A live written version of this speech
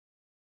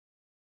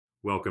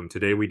Welcome.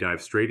 Today we dive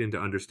straight into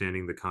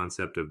understanding the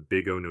concept of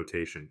Big O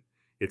notation,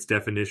 its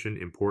definition,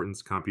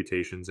 importance,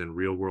 computations, and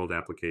real-world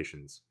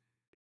applications.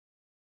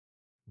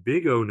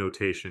 Big O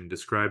notation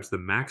describes the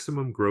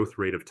maximum growth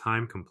rate of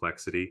time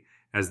complexity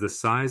as the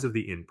size of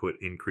the input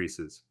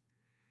increases.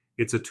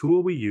 It's a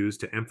tool we use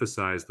to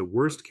emphasize the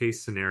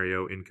worst-case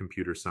scenario in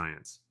computer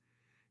science.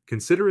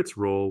 Consider its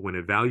role when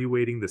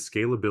evaluating the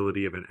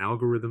scalability of an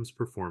algorithm's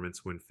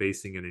performance when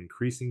facing an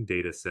increasing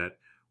data set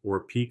or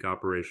peak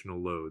operational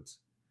loads.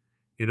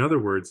 In other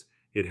words,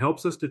 it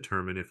helps us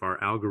determine if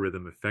our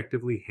algorithm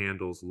effectively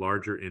handles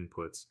larger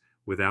inputs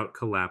without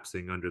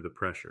collapsing under the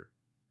pressure.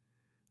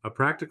 A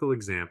practical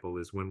example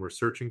is when we're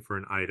searching for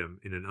an item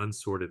in an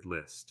unsorted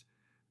list.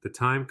 The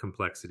time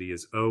complexity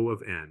is O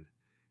of n,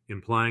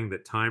 implying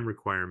that time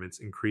requirements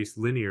increase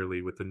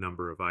linearly with the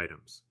number of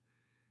items.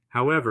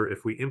 However,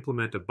 if we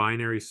implement a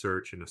binary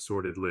search in a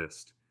sorted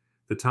list,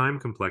 the time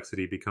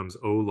complexity becomes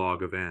O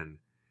log of n,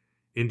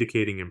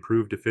 indicating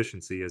improved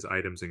efficiency as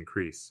items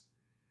increase.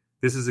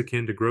 This is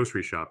akin to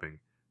grocery shopping.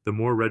 The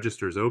more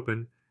registers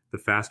open, the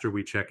faster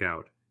we check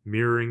out,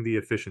 mirroring the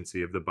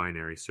efficiency of the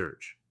binary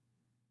search.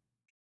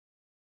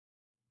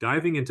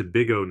 Diving into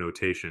Big O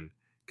notation,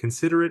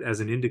 consider it as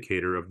an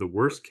indicator of the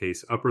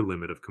worst-case upper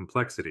limit of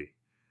complexity.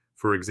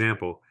 For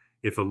example,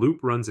 if a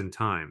loop runs in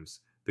times,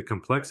 the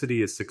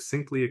complexity is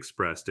succinctly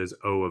expressed as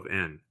O of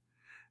n.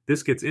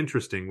 This gets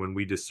interesting when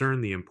we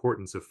discern the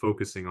importance of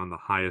focusing on the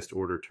highest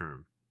order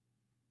term.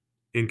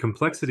 In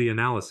complexity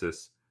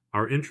analysis,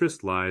 our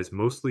interest lies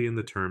mostly in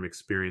the term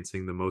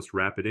experiencing the most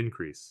rapid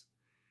increase.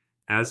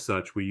 As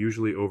such, we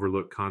usually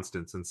overlook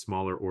constants and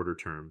smaller order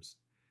terms.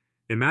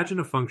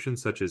 Imagine a function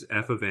such as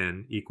f of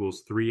n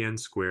equals 3n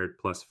squared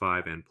plus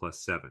 5n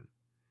plus 7.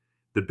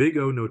 The big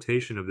O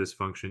notation of this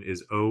function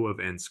is O of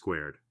n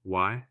squared.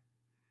 Why?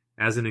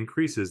 As n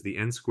increases, the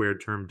n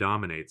squared term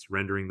dominates,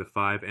 rendering the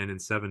 5n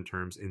and 7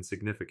 terms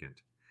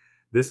insignificant.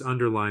 This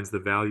underlines the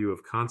value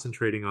of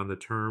concentrating on the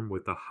term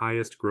with the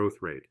highest growth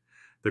rate,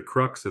 the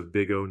crux of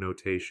Big O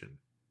notation.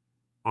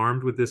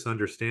 Armed with this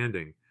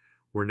understanding,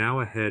 we're now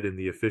ahead in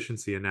the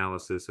efficiency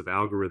analysis of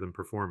algorithm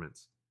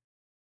performance.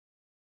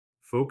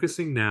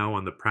 Focusing now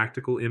on the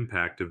practical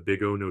impact of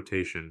Big O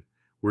notation,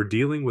 we're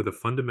dealing with a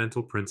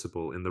fundamental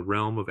principle in the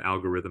realm of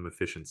algorithm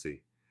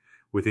efficiency.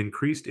 With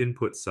increased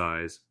input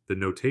size, the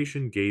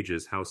notation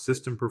gauges how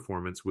system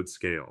performance would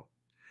scale.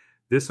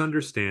 This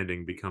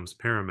understanding becomes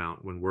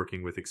paramount when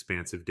working with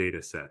expansive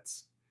data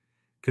sets.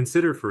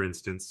 Consider, for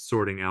instance,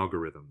 sorting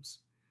algorithms.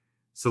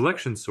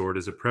 Selection sort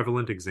is a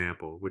prevalent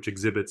example which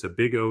exhibits a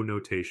Big O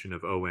notation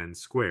of On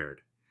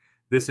squared.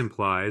 This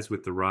implies,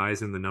 with the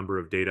rise in the number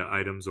of data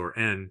items, or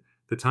n,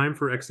 the time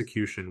for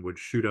execution would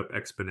shoot up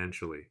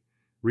exponentially,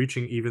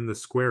 reaching even the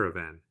square of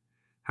n.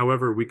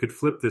 However, we could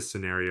flip this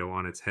scenario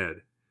on its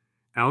head.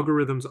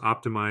 Algorithms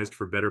optimized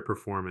for better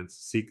performance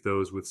seek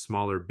those with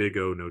smaller Big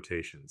O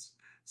notations,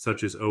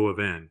 such as O of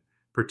n,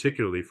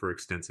 particularly for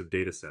extensive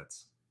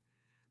datasets.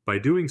 By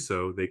doing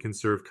so, they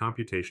conserve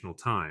computational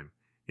time,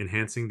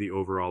 enhancing the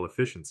overall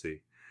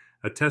efficiency,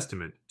 a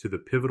testament to the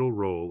pivotal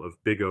role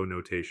of Big O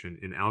notation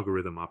in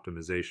algorithm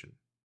optimization.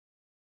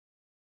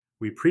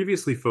 We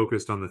previously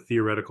focused on the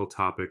theoretical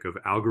topic of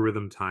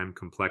algorithm time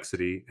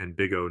complexity and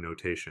Big O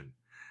notation.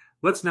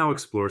 Let's now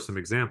explore some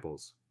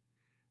examples.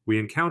 We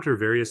encounter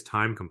various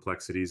time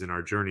complexities in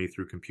our journey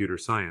through computer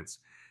science,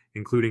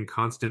 including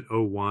constant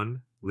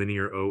O1,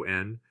 linear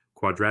On,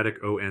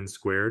 quadratic On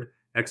squared,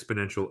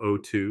 exponential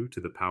O2 to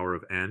the power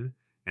of n,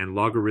 and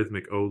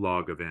logarithmic O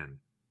log of n.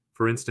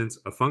 For instance,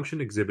 a function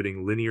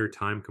exhibiting linear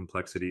time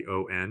complexity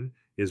On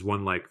is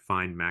one like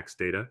find max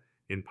data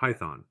in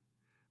Python.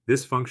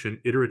 This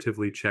function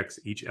iteratively checks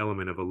each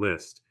element of a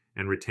list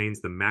and retains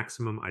the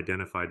maximum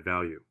identified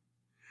value.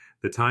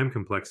 The time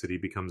complexity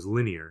becomes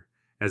linear,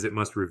 as it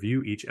must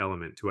review each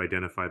element to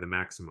identify the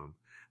maximum,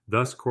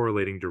 thus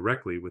correlating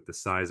directly with the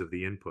size of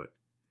the input.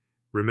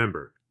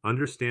 Remember,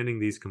 understanding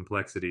these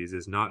complexities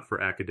is not for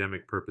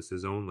academic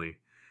purposes only,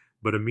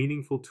 but a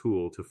meaningful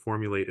tool to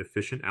formulate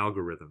efficient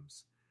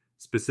algorithms,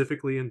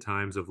 specifically in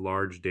times of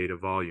large data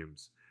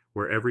volumes,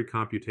 where every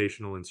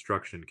computational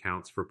instruction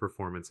counts for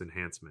performance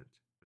enhancement.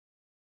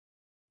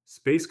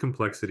 Space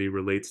complexity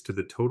relates to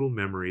the total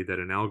memory that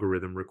an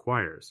algorithm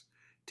requires,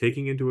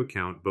 taking into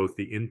account both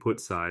the input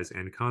size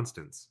and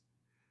constants.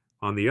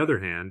 On the other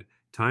hand,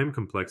 time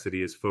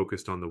complexity is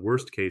focused on the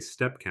worst-case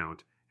step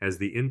count as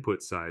the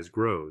input size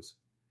grows.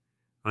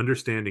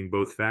 Understanding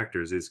both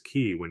factors is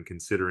key when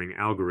considering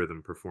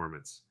algorithm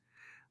performance.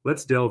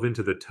 Let's delve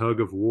into the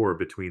tug-of-war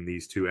between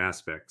these two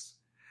aspects.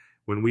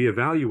 When we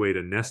evaluate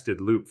a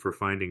nested loop for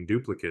finding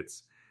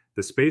duplicates,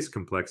 the space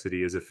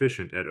complexity is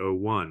efficient at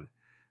O1,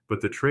 but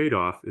the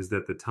trade-off is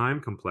that the time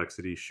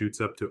complexity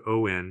shoots up to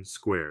On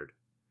squared.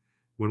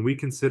 When we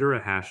consider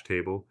a hash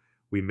table,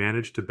 we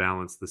manage to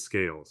balance the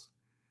scales.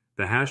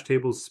 The hash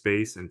table's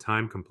space and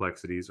time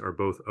complexities are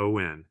both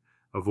On,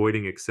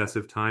 avoiding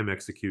excessive time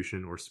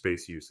execution or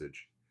space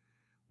usage.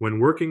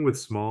 When working with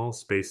small,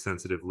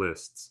 space-sensitive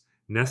lists,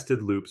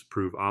 nested loops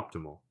prove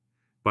optimal.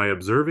 By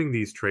observing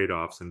these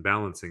trade-offs and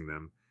balancing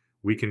them,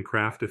 we can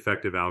craft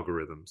effective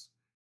algorithms.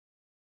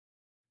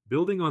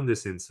 Building on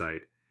this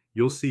insight,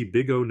 you'll see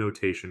Big O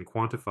notation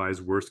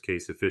quantifies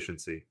worst-case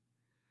efficiency.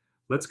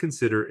 Let's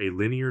consider a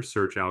linear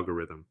search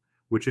algorithm,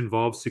 which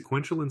involves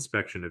sequential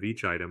inspection of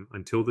each item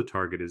until the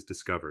target is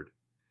discovered.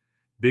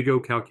 Big O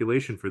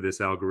calculation for this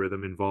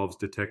algorithm involves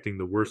detecting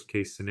the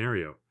worst-case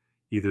scenario.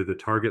 Either the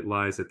target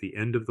lies at the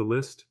end of the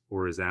list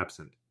or is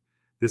absent.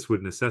 This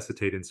would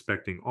necessitate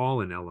inspecting all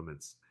n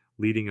elements,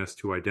 leading us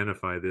to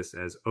identify this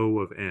as O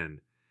of n,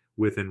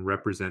 with n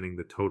representing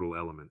the total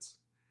elements.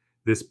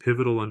 This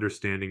pivotal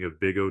understanding of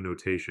Big O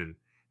notation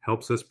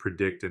helps us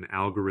predict an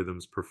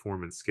algorithm's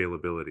performance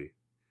scalability.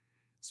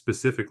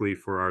 Specifically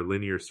for our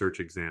linear search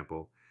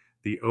example,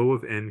 the O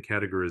of n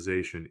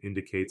categorization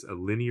indicates a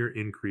linear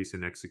increase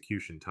in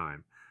execution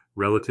time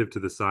relative to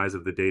the size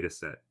of the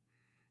dataset,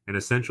 an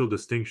essential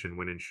distinction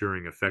when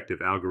ensuring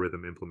effective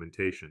algorithm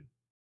implementation.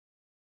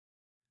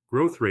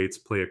 Growth rates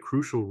play a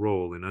crucial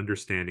role in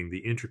understanding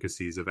the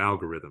intricacies of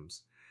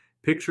algorithms.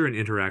 Picture an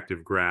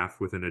interactive graph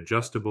with an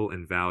adjustable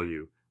n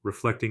value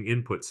reflecting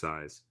input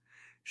size.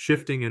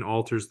 Shifting and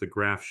alters the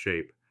graph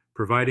shape,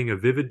 providing a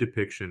vivid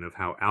depiction of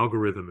how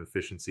algorithm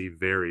efficiency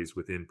varies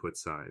with input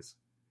size.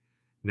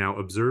 Now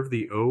observe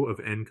the O of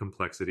n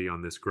complexity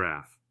on this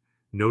graph.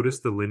 Notice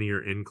the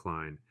linear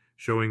incline,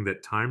 showing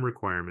that time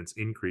requirements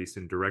increase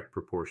in direct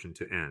proportion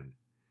to n.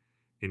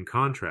 In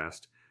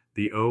contrast,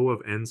 the O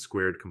of n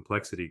squared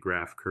complexity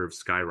graph curve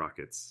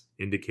skyrockets,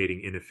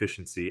 indicating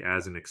inefficiency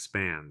as n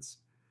expands.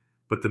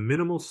 But the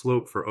minimal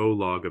slope for O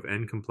log of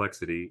n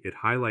complexity, it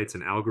highlights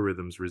an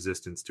algorithm's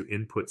resistance to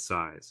input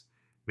size,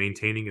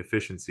 maintaining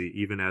efficiency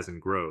even as n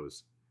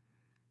grows.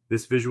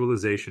 This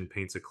visualization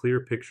paints a clear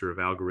picture of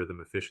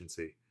algorithm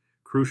efficiency,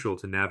 crucial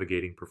to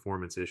navigating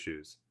performance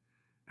issues.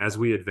 As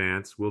we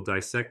advance, we'll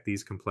dissect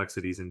these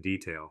complexities in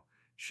detail,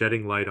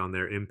 shedding light on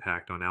their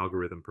impact on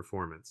algorithm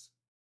performance.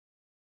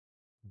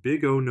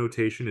 Big O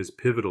notation is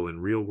pivotal in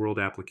real-world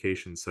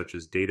applications such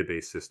as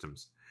database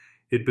systems.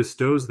 It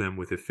bestows them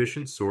with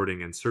efficient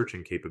sorting and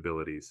searching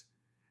capabilities.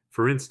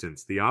 For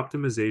instance, the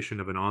optimization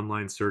of an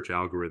online search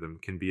algorithm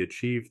can be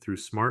achieved through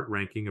smart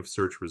ranking of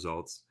search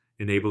results,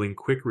 enabling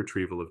quick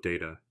retrieval of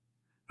data.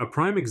 A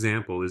prime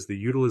example is the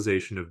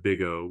utilization of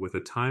Big O with a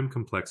time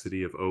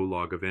complexity of O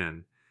log of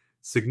n,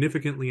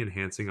 significantly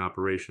enhancing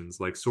operations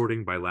like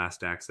sorting by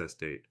last access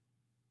date.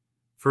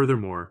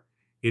 Furthermore,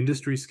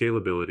 industry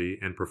scalability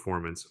and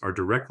performance are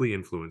directly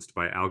influenced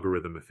by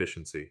algorithm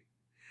efficiency.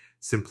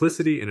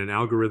 Simplicity in an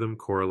algorithm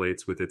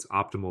correlates with its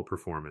optimal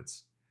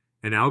performance.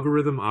 An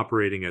algorithm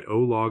operating at O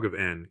log of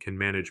n can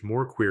manage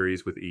more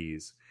queries with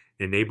ease,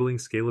 enabling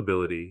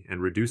scalability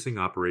and reducing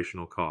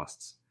operational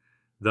costs.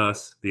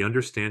 Thus, the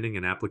understanding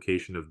and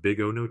application of Big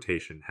O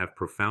notation have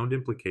profound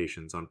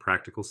implications on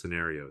practical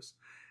scenarios,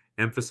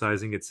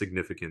 emphasizing its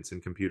significance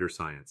in computer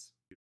science.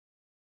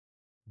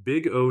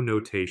 Big O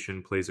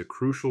notation plays a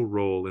crucial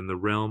role in the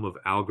realm of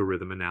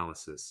algorithm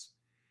analysis.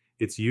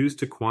 It's used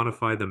to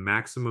quantify the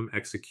maximum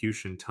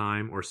execution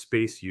time or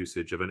space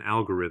usage of an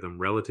algorithm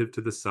relative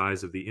to the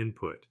size of the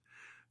input,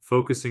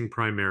 focusing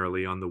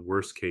primarily on the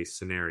worst-case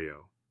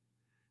scenario.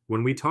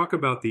 When we talk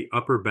about the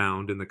upper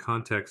bound in the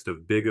context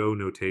of Big O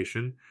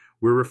notation,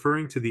 we're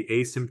referring to the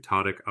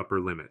asymptotic upper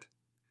limit.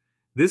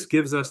 This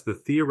gives us the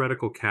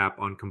theoretical cap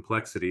on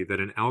complexity that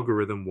an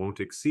algorithm won't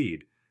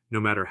exceed, no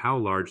matter how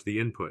large the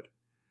input.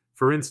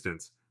 For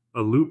instance,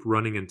 a loop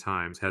running in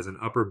times has an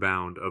upper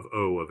bound of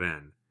O of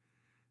n.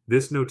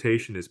 This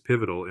notation is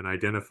pivotal in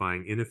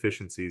identifying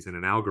inefficiencies in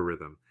an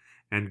algorithm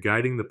and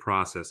guiding the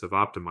process of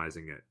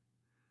optimizing it.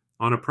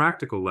 On a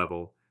practical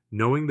level,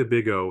 knowing the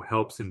Big O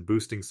helps in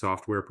boosting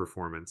software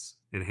performance,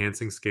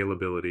 enhancing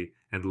scalability,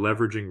 and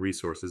leveraging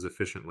resources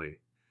efficiently,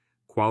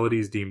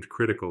 qualities deemed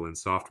critical in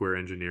software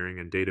engineering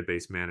and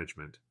database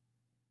management.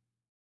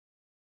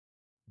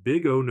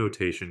 Big O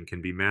notation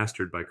can be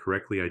mastered by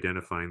correctly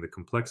identifying the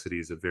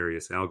complexities of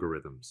various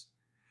algorithms.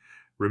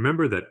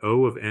 Remember that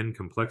O of n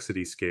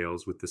complexity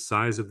scales with the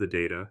size of the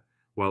data,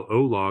 while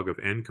O log of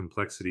n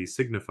complexity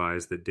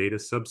signifies that data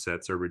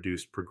subsets are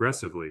reduced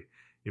progressively,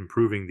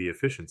 improving the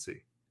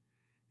efficiency.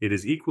 It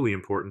is equally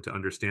important to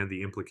understand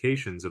the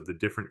implications of the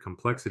different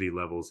complexity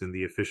levels in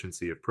the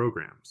efficiency of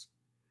programs.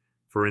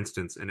 For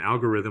instance, an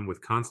algorithm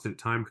with constant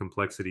time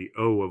complexity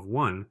O of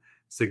 1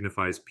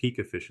 signifies peak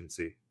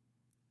efficiency,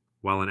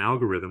 while an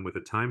algorithm with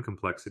a time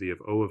complexity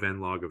of O of n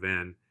log of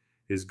n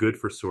is good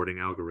for sorting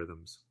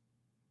algorithms.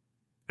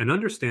 An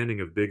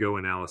understanding of Big O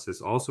analysis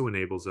also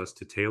enables us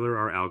to tailor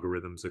our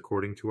algorithms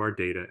according to our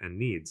data and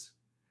needs.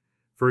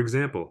 For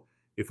example,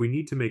 if we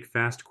need to make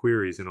fast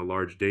queries in a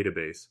large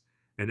database,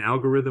 an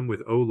algorithm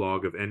with O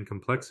log of n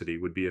complexity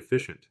would be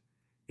efficient.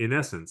 In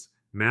essence,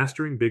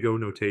 mastering Big O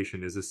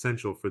notation is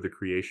essential for the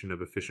creation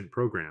of efficient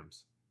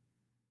programs.